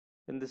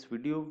In this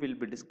video, we'll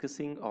be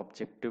discussing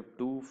objective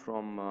 2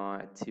 from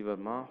H.C.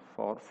 Verma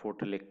for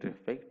photoelectric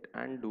effect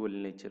and dual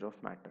nature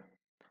of matter.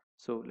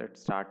 So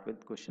let's start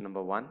with question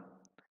number 1.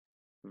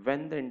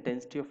 When the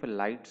intensity of a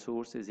light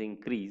source is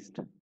increased,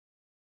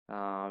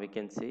 we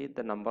can say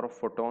the number of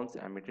photons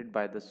emitted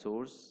by the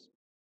source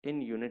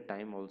in unit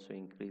time also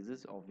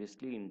increases.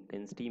 Obviously,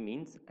 intensity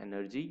means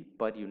energy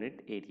per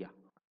unit area.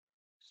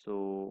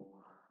 So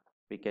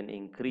we can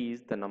increase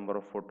the number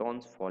of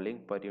photons falling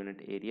per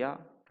unit area,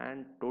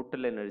 and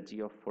total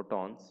energy of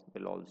photons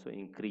will also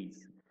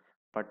increase.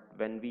 But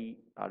when we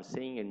are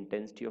saying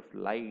intensity of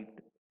light,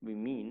 we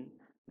mean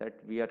that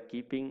we are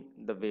keeping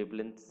the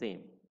wavelength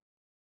same.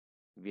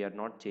 We are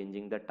not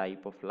changing the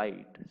type of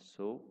light.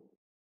 So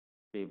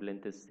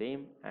wavelength is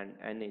same and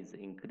n is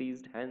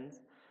increased, hence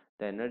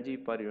the energy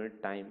per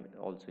unit time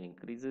also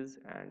increases,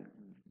 and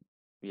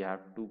we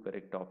have two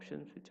correct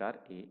options, which are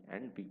A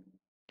and B.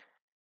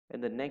 In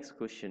the next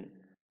question,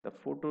 the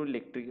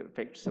photoelectric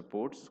effect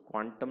supports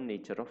quantum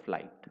nature of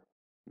light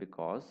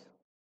because,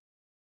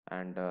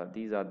 and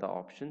these are the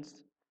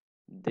options,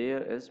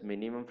 there is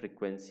minimum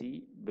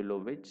frequency below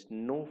which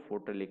no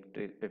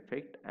photoelectric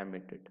effect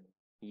emitted.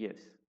 Yes,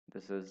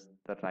 this is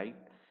the right,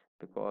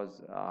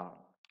 because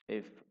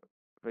if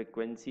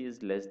frequency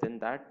is less than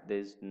that, there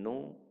is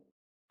no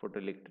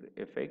photoelectric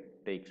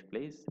effect takes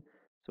place.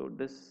 So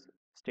this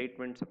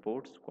statement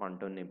supports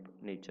quantum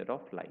nature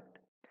of light.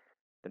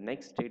 The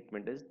next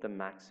statement is the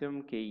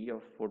maximum Ke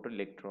of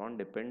photoelectron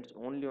depends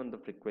only on the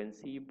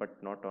frequency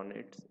but not on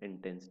its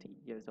intensity.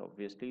 Yes,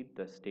 obviously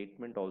the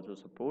statement also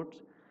supports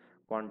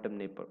quantum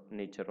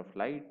nature of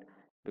light,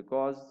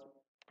 because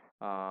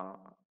uh,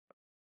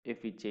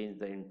 if we change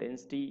the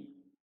intensity,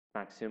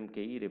 maximum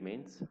Ke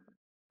remains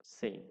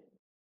same.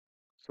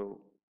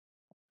 So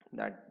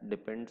that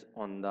depends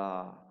on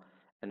the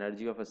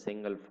energy of a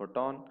single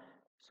photon,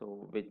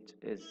 so which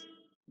is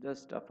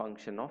just a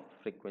function of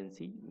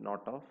frequency,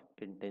 not of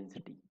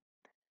intensity.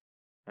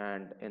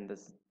 And in the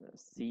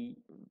C,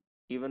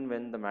 even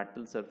when the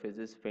metal surface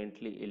is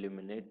faintly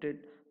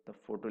illuminated, the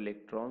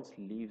photoelectrons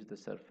leaves the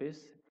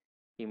surface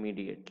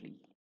immediately.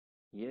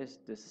 Yes,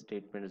 this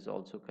statement is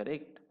also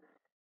correct.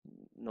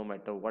 No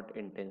matter what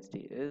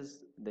intensity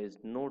is, there is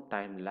no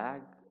time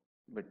lag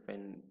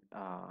between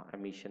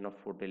emission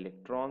of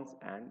photoelectrons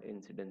and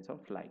incidence of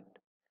light.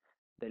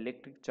 The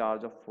electric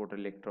charge of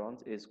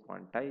photoelectrons is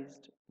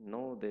quantized.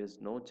 No, there is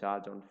no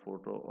charge on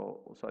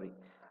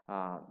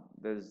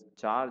there is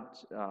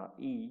charge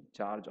E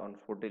charge on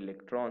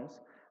photoelectrons,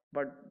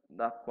 but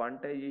the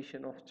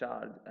quantization of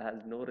charge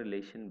has no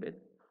relation with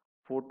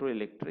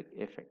photoelectric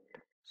effect.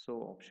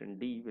 So option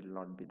D will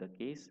not be the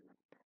case,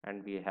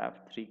 and we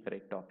have three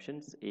correct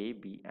options, A,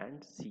 B,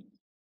 and C.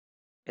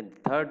 In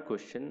the third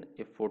question,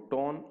 a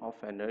photon of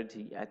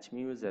energy h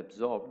mu is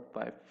absorbed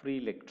by a free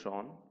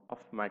electron of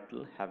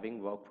metal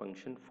having work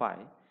function phi,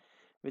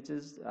 which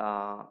is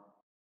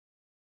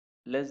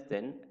less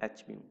than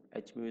h mu.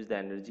 H mu is the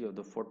energy of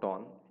the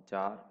photon which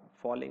are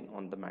falling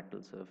on the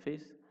metal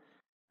surface,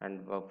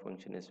 and work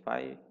function is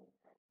phi.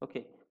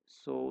 Okay,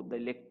 so the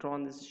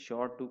electron is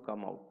sure to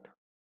come out.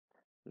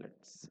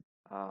 Let's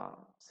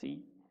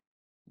see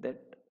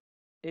that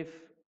if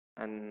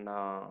an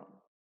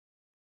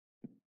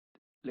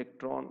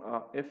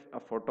if a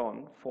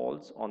photon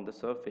falls on the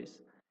surface,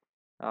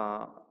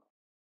 uh,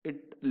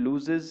 it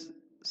loses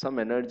some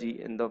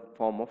energy in the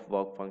form of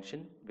work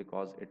function,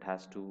 because it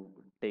has to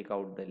take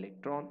out the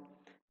electron,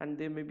 and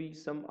there may be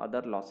some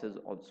other losses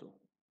also.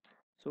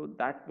 So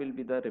that will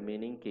be the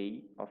remaining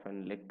Ke of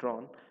an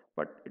electron,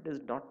 but it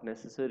is not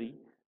necessary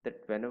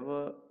that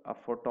whenever a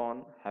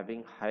photon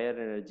having higher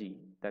energy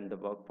than the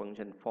work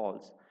function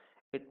falls,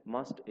 it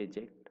must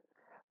eject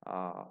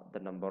the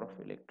number of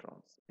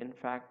electrons. In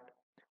fact,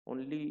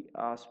 only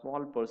a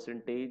small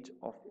percentage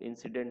of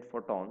incident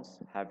photons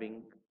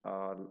having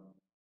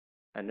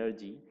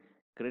energy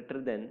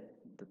greater than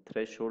the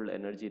threshold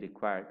energy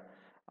required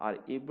are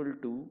able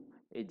to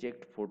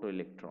eject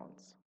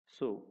photoelectrons.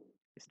 So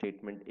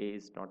statement A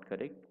is not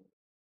correct.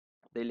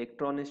 The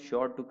electron is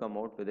sure to come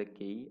out with a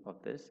Ke of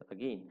this.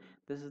 Again,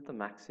 this is the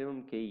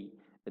maximum Ke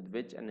with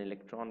which an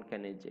electron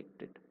can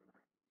eject it.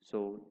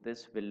 So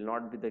this will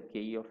not be the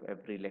Ke of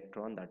every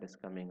electron that is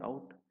coming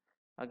out.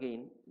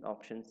 Again,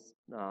 option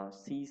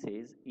C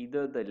says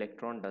either the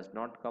electron does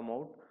not come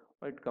out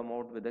or it come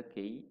out with a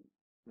Ke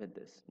with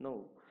this.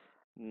 No,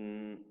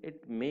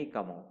 it may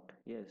come out.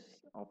 Yes,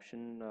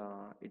 option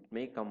it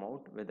may come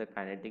out with a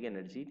kinetic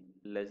energy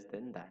less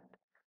than that.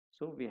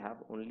 So we have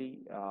only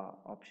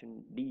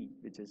option D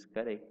which is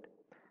correct.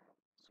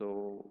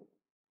 So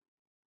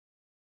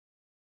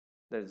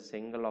there is a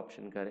single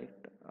option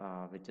correct,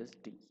 which is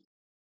D.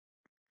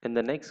 In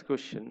the next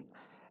question,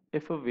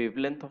 if a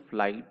wavelength of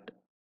light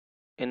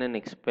in an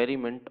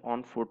experiment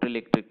on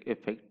photoelectric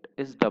effect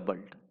is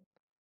doubled,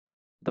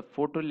 the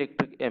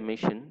photoelectric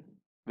emission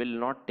will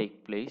not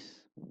take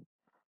place.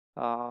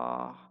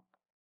 Uh,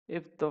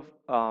 if the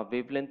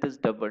wavelength is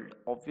doubled,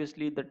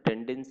 obviously the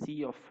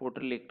tendency of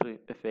photoelectric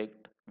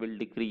effect will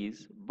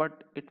decrease,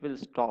 but it will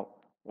stop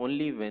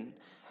only when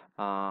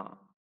uh,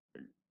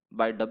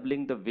 by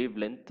doubling the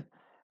wavelength,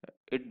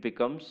 it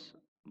becomes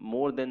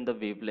more than the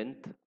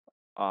wavelength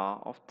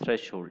of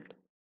threshold.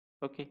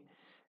 Okay,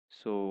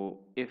 so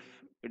if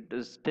it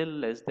is still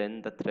less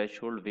than the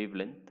threshold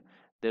wavelength,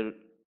 the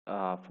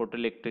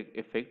photoelectric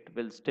effect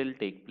will still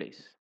take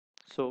place.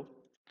 So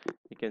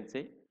you can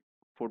say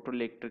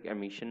photoelectric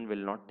emission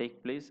will not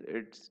take place,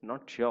 it's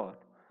not sure.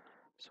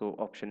 So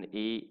option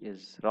A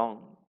is wrong.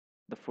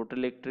 The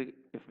photoelectric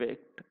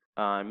effect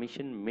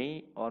emission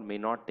may or may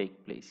not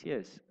take place.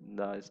 Yes,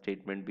 the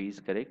statement B is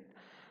correct.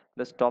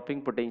 The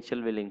stopping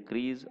potential will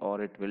increase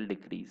or it will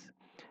decrease.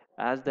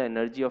 As the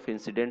energy of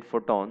incident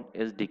photon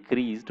is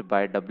decreased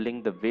by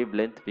doubling the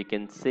wavelength, we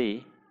can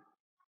say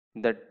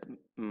that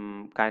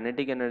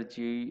kinetic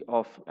energy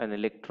of an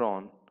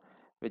electron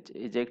which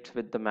ejects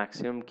with the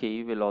maximum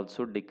k will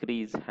also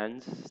decrease,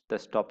 hence the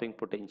stopping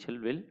potential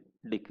will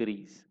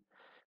decrease.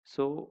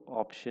 So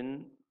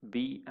option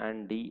B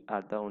and D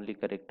are the only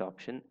correct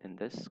option in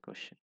this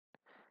question.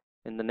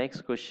 In the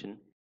next question,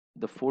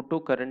 the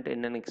photocurrent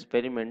in an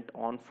experiment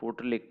on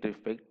photoelectric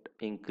effect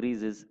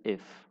increases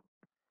if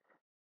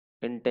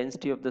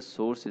intensity of the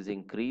source is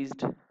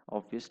increased,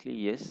 obviously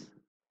yes,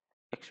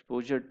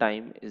 exposure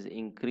time is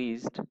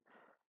increased.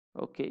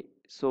 Okay,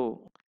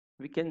 so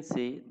we can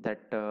say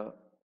that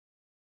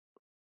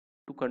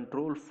to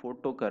control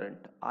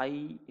photocurrent,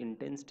 I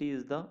intensity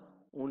is the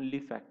only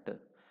factor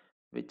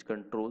which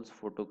controls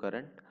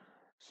photocurrent.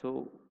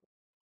 So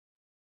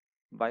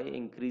by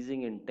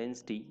increasing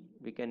intensity,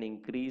 we can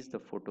increase the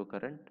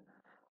photocurrent,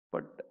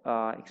 but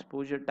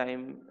exposure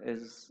time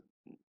is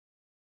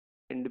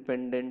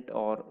independent,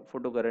 or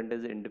photocurrent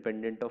is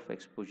independent of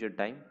exposure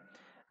time.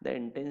 The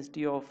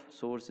intensity of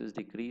source is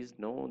decreased,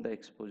 no, the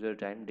exposure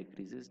time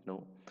decreases,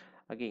 no.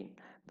 Again,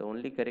 the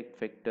only correct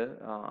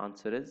factor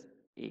answer is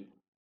A.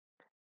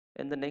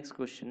 In the next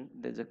question,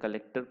 there's a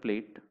collector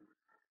plate.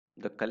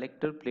 The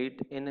collector plate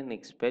in an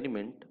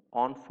experiment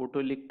on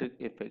photoelectric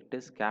effect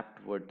is capped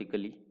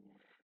vertically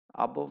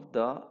above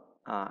the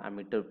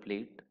emitter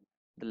plate.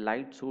 The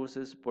light source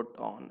is put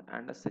on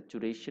and a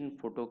saturation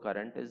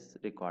photocurrent is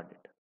recorded.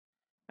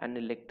 An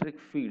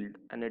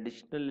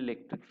additional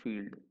electric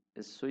field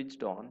is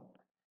switched on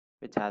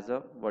which has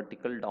a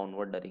vertical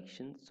downward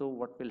direction. So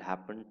what will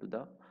happen to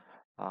the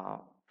uh,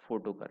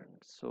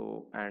 photocurrent?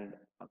 So, and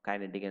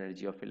kinetic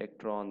energy of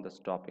electron, the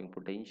stopping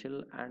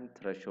potential and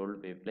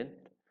threshold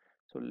wavelength.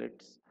 So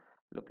let's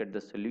look at the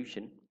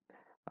solution.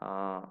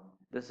 uh,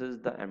 this is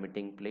the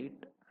emitting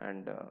plate,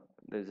 and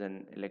there is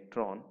an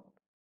electron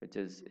which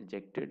is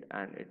ejected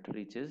and it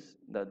reaches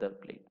the other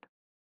plate.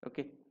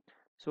 Okay,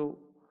 so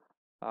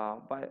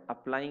by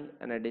applying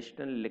an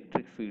additional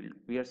electric field,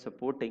 we are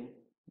supporting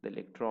the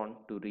electron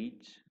to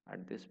reach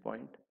at this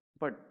point.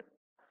 But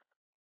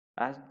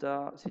as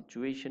the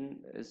situation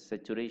is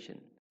saturation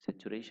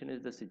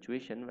is the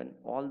situation when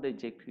all the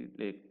ejected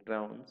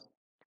electrons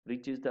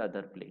reaches the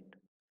other plate.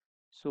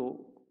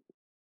 So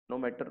no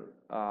matter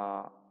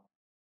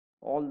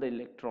all the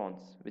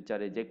electrons which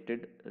are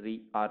ejected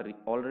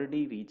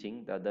already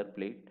reaching the other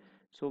plate,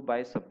 so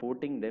by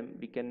supporting them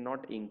we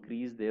cannot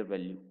increase their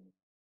value,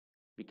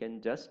 we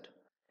can just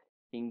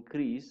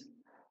increase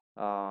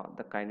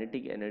the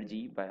kinetic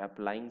energy by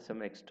applying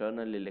some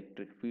external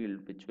electric field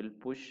which will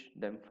push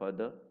them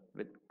further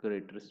with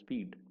greater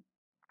speed.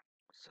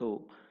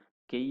 So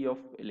Ke of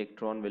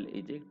electron will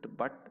eject,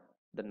 but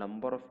the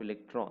number of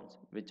electrons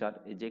which are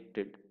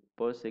ejected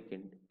per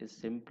second is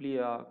simply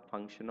a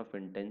function of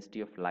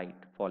intensity of light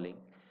falling.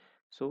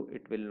 So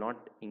it will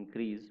not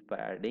increase by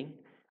adding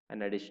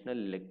an additional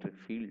electric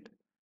field.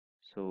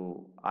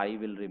 So I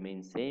will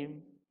remain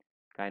same,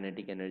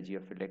 kinetic energy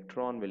of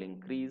electron will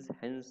increase,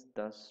 hence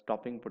the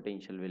stopping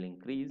potential will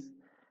increase.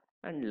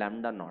 And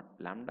lambda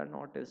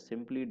naught is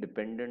simply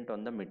dependent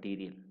on the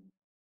material,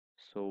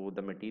 so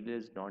the material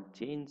is not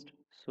changed,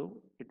 so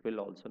it will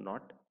also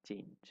not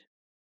change.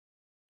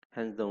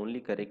 Hence the only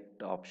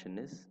correct option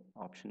is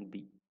option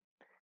B.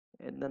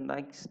 In the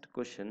next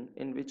question,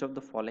 in which of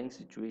the following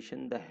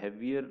situation the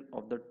heavier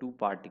of the two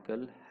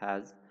particle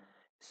has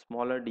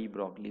smaller de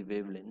Broglie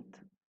wavelength,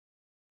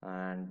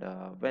 and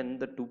when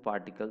the two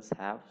particles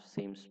have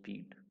same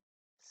speed,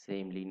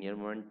 same linear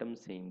momentum,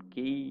 same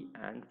k,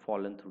 and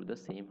fallen through the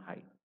same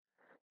height.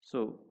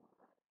 So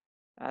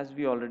as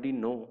we already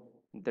know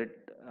that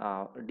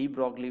de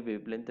Broglie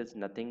wavelength is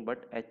nothing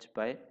but h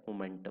by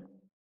momentum.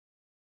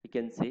 We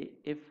can say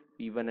if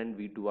V1 and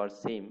V2 are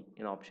same,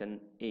 in option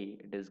A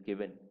it is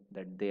given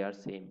that they are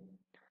same.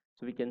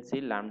 So we can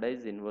say lambda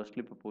is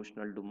inversely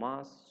proportional to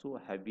mass, so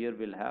heavier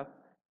will have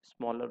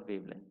smaller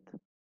wavelength.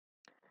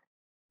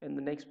 In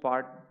the next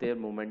part, their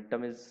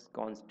momentum is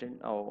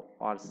constant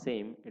or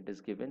same, it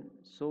is given.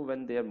 So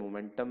when their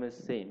momentum is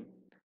same,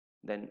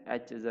 then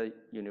h is a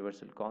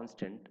universal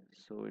constant,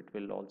 so it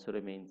will also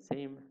remain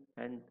same,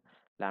 and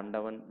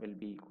lambda 1 will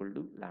be equal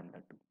to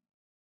lambda 2.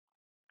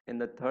 In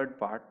the third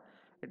part,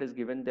 it is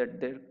given that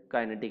their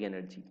kinetic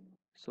energy,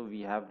 so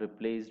we have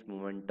replaced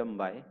momentum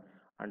by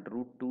under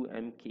root 2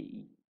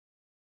 mke.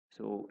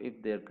 So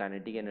if their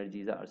kinetic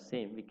energies are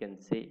same, we can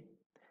say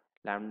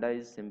lambda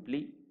is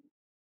simply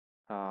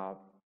uh,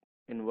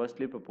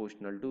 inversely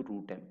proportional to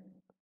root m.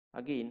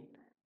 Again,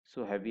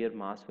 so heavier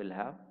mass will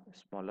have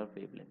smaller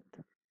wavelength.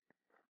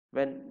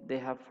 When they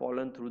have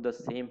fallen through the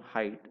same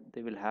height,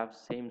 they will have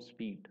same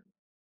speed.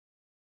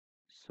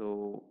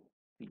 So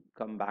we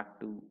come back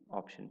to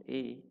option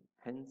A.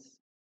 Hence,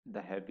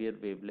 the heavier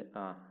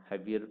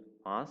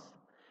mass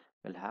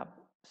will have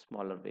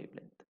smaller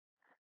wavelength.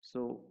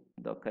 So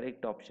the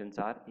correct options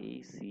are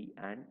A, C,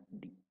 and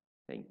D.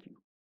 Thank you.